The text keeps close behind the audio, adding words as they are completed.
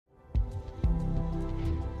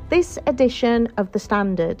This edition of The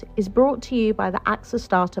Standard is brought to you by the AXA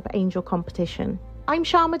Startup Angel Competition. I'm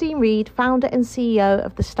Sharmadean Reid, founder and CEO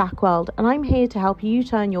of The Stack World, and I'm here to help you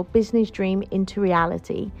turn your business dream into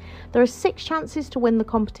reality. There are 6 chances to win the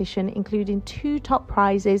competition, including 2 top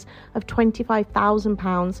prizes of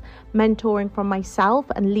 £25,000, mentoring from myself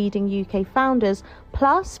and leading UK founders,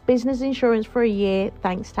 plus business insurance for a year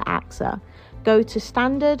thanks to AXA. Go to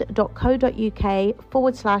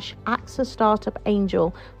standard.co.uk/AXA Startup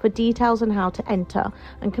Angel for details on how to enter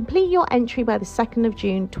and complete your entry by the 2nd of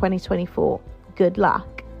June 2024. Good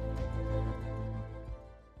luck.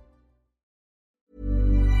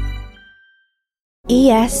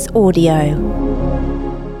 ES Audio.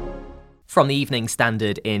 From the Evening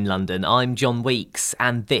Standard in London, I'm John Weeks,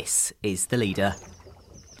 and this is The Leader.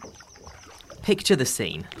 Picture the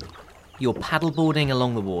scene. You're paddleboarding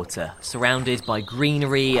along the water, surrounded by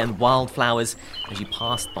greenery and wildflowers as you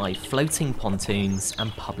pass by floating pontoons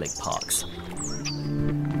and public parks.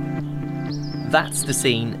 That's the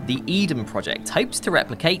scene the Eden Project hopes to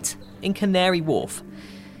replicate in Canary Wharf.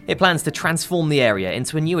 It plans to transform the area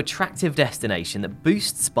into a new attractive destination that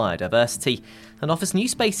boosts biodiversity and offers new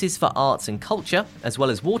spaces for arts and culture, as well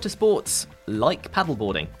as water sports like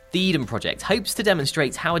paddleboarding. The Eden Project hopes to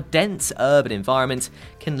demonstrate how a dense urban environment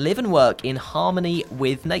can live and work in harmony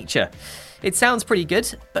with nature. It sounds pretty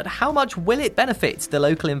good, but how much will it benefit the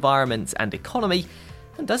local environment and economy?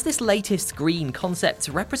 And does this latest green concept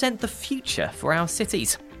represent the future for our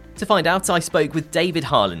cities? To find out, I spoke with David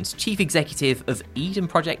Harland, Chief Executive of Eden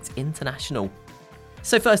Project International.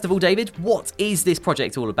 So first of all, David, what is this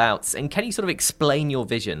project all about? And can you sort of explain your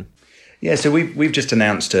vision? Yeah, so we've just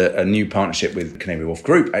announced a new partnership with Canary Wharf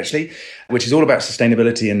Group, actually, which is all about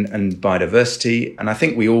sustainability and biodiversity. And I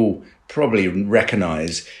think we all probably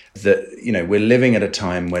recognise that, we're living at a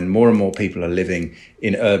time when more and more people are living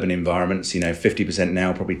in urban environments, 50%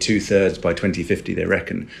 now, probably 2/3 by 2050, they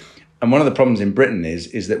reckon. And one of the problems in Britain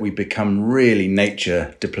is that we've become really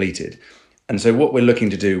nature depleted. And so what we're looking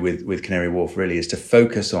to do with Canary Wharf really is to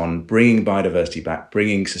focus on bringing biodiversity back,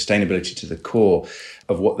 bringing sustainability to the core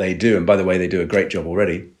of what they do. And by the way, they do a great job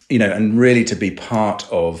already, and really to be part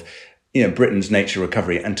of, Britain's nature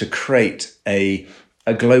recovery and to create a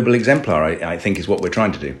global exemplar, I think is what we're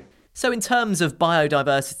trying to do. So in terms of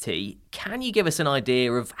biodiversity, can you give us an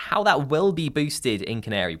idea of how that will be boosted in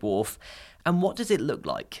Canary Wharf and what does it look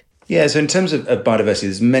like? Yeah, so in terms of biodiversity,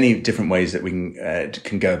 there's many different ways that we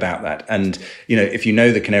can go about that. And, if you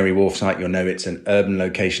know the Canary Wharf site, you'll know it's an urban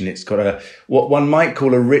location. It's got what one might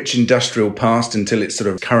call a rich industrial past until its sort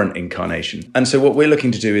of current incarnation. And so what we're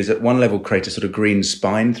looking to do is at one level create a sort of green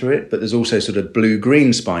spine through it, but there's also sort of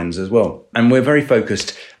blue-green spines as well. And we're very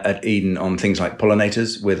focused at Eden on things like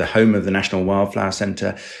pollinators. We're the home of the National Wildflower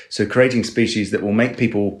Centre. So creating species that will make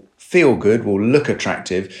people feel good, will look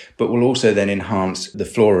attractive, but will also then enhance the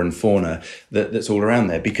flora and fauna that's all around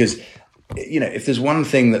there. Because, if there's one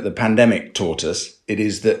thing that the pandemic taught us, it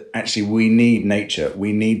is that actually we need nature.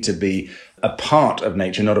 We need to be a part of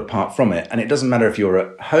nature, not apart from it. And it doesn't matter if you're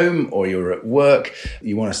at home or you're at work,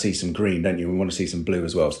 you want to see some green, don't you? We want to see some blue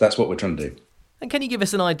as well. So that's what we're trying to do. And can you give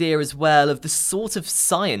us an idea as well of the sort of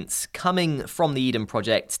science coming from the Eden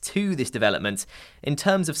Project to this development in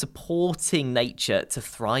terms of supporting nature to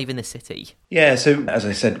thrive in the city? Yeah, so as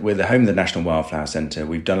I said, we're the home of the National Wildflower Centre.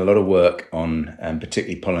 We've done a lot of work on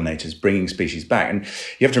particularly pollinators, bringing species back. And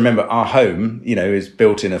you have to remember our home, is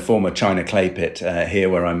built in a former China clay pit here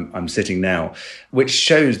where I'm sitting now, which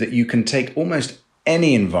shows that you can take almost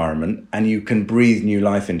any environment and you can breathe new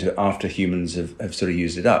life into after humans have sort of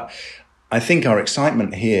used it up. I think our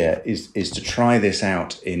excitement here is to try this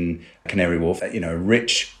out in Canary Wharf, a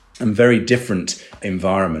rich and very different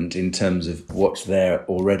environment in terms of what's there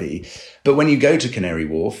already. But when you go to Canary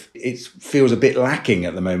Wharf, it feels a bit lacking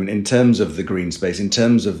at the moment in terms of the green space, in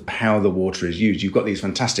terms of how the water is used. You've got these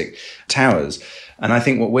fantastic towers. And I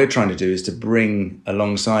think what we're trying to do is to bring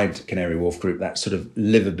alongside Canary Wharf Group that sort of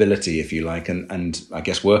livability, if you like, and I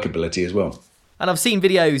guess workability as well. And I've seen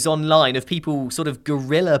videos online of people sort of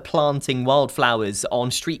guerrilla planting wildflowers on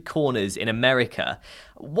street corners in America.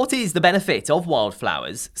 What is the benefit of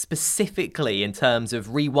wildflowers, specifically in terms of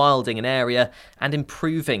rewilding an area and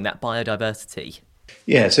improving that biodiversity?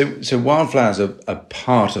 Yeah, so wildflowers are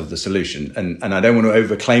part of the solution, and I don't want to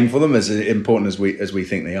overclaim for them as important as we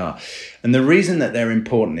think they are. And the reason that they're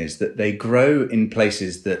important is that they grow in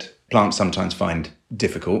places that plants sometimes find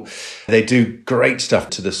difficult. They do great stuff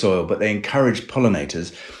to the soil, but they encourage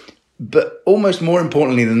pollinators. But almost more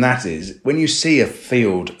importantly than that is when you see a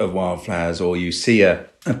field of wildflowers or you see a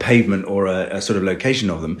pavement or a sort of location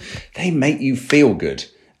of them, they make you feel good.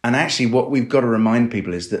 And actually what we've got to remind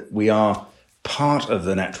people is that we are part of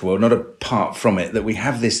the natural world, not apart from it, that we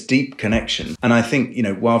have this deep connection. And I think,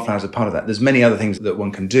 wildflowers are part of that. There's many other things that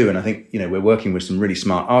one can do. And I think, we're working with some really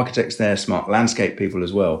smart architects there, smart landscape people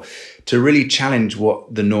as well, to really challenge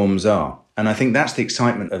what the norms are. And I think that's the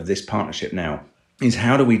excitement of this partnership now, is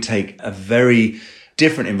how do we take a very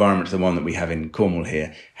different environment to the one that we have in Cornwall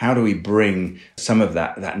here? How do we bring some of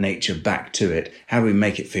that nature back to it? How do we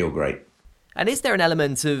make it feel great? And is there an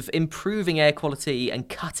element of improving air quality and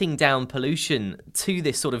cutting down pollution to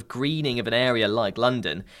this sort of greening of an area like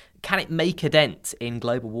London? Can it make a dent in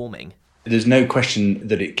global warming? There's no question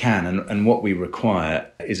that it can. And what we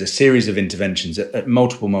require is a series of interventions at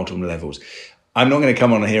multiple levels. I'm not going to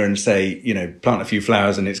come on here and say, plant a few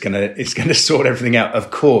flowers and it's going to sort everything out.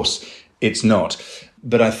 Of course, it's not.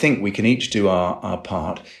 But I think we can each do our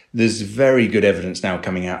part. There's very good evidence now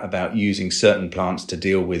coming out about using certain plants to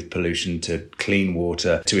deal with pollution, to clean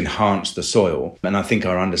water, to enhance the soil. And I think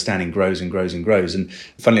our understanding grows and grows and grows. And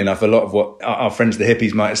funnily enough, a lot of what our friends the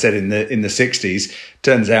hippies might have said in the 60s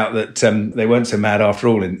turns out that they weren't so mad after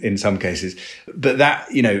all in some cases. But that,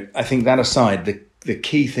 I think that aside, the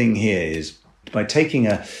key thing here is by taking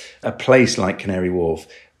a place like Canary Wharf,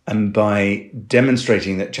 and by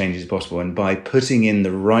demonstrating that change is possible, and by putting in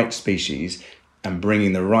the right species and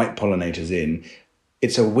bringing the right pollinators in,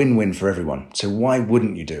 it's a win-win for everyone. So why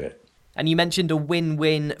wouldn't you do it? And you mentioned a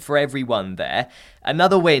win-win for everyone there.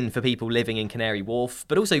 Another win for people living in Canary Wharf,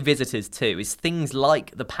 but also visitors too, is things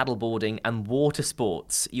like the paddleboarding and water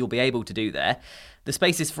sports you'll be able to do there. The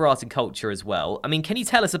space is for art and culture as well. I mean, can you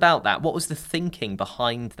tell us about that? What was the thinking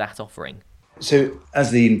behind that offering? So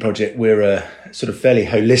as the Eden Project, we're a sort of fairly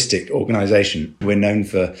holistic organisation. We're known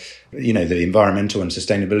for, the environmental and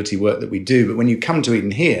sustainability work that we do. But when you come to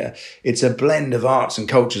Eden here, it's a blend of arts and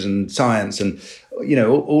cultures and science and,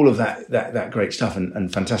 all of that great stuff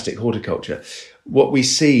and fantastic horticulture. What we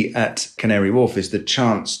see at Canary Wharf is the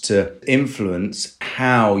chance to influence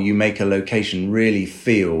how you make a location really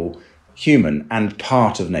feel human and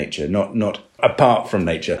part of nature, not apart from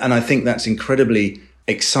nature. And I think that's incredibly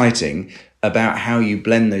exciting about how you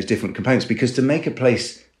blend those different components, because to make a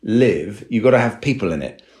place live, you've got to have people in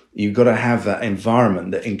it. You've got to have that environment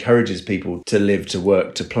that encourages people to live, to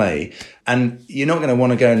work, to play. And you're not going to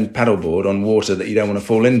want to go and paddleboard on water that you don't want to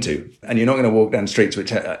fall into. And you're not going to walk down streets which,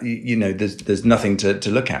 there's nothing to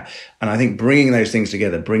look at. And I think bringing those things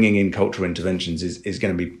together, bringing in cultural interventions is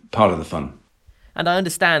going to be part of the fun. And I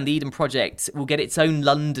understand the Eden Project will get its own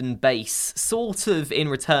London base, sort of in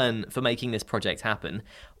return for making this project happen.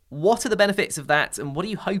 What are the benefits of that, and what are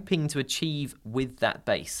you hoping to achieve with that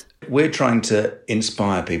base? We're trying to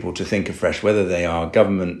inspire people to think afresh, whether they are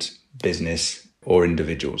government, business or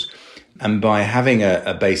individuals. And by having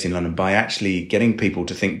a base in London, by actually getting people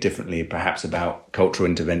to think differently, perhaps about cultural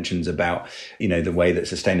interventions, about, the way that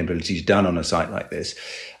sustainability is done on a site like this,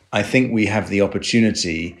 I think we have the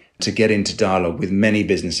opportunity to get into dialogue with many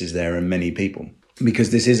businesses there and many people.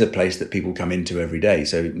 Because this is a place that people come into every day.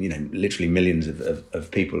 So, literally millions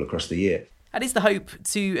of people across the year. And is the hope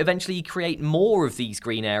to eventually create more of these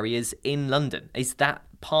green areas in London? Is that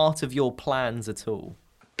part of your plans at all?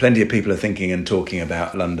 Plenty of people are thinking and talking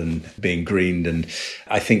about London being greened. And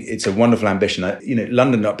I think it's a wonderful ambition.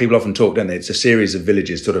 London, people often talk, don't they? It's a series of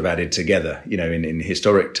villages sort of added together, in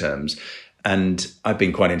historic terms. And I've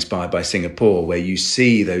been quite inspired by Singapore, where you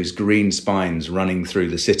see those green spines running through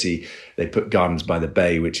the city. They put Gardens by the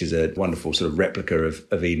Bay, which is a wonderful sort of replica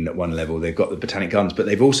of Eden at one level. They've got the Botanic Gardens, but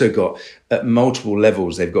they've also got, at multiple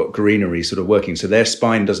levels, they've got greenery sort of working. So their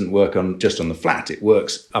spine doesn't work just on the flat, it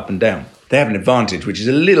works up and down. They have an advantage, which is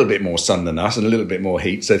a little bit more sun than us and a little bit more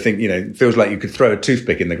heat. So it feels like you could throw a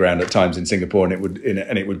toothpick in the ground at times in Singapore and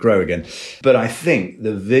it would grow again. But I think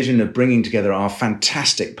the vision of bringing together our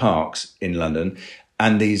fantastic parks in London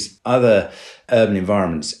and these other urban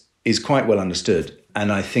environments is quite well understood. And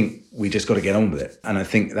I think we just got to get on with it. And I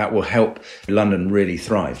think that will help London really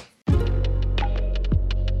thrive.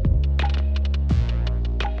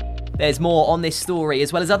 There's more on this story,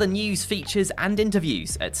 as well as other news, features and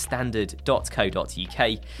interviews at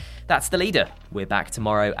standard.co.uk. That's The Leader. We're back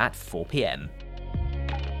tomorrow at 4 p.m.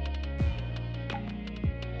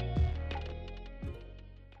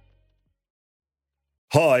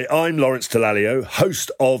 Hi, I'm Lawrence Dallaglio,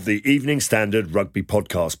 host of the Evening Standard Rugby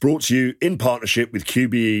Podcast, brought to you in partnership with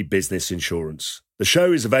QBE Business Insurance. The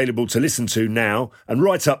show is available to listen to now and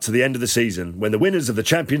right up to the end of the season, when the winners of the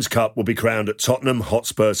Champions Cup will be crowned at Tottenham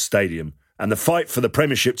Hotspur Stadium, and the fight for the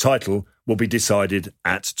Premiership title will be decided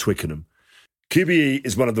at Twickenham. QBE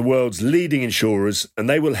is one of the world's leading insurers, and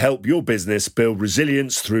they will help your business build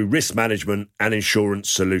resilience through risk management and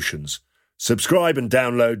insurance solutions. Subscribe and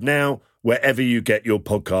download now wherever you get your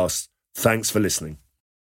podcasts. Thanks for listening.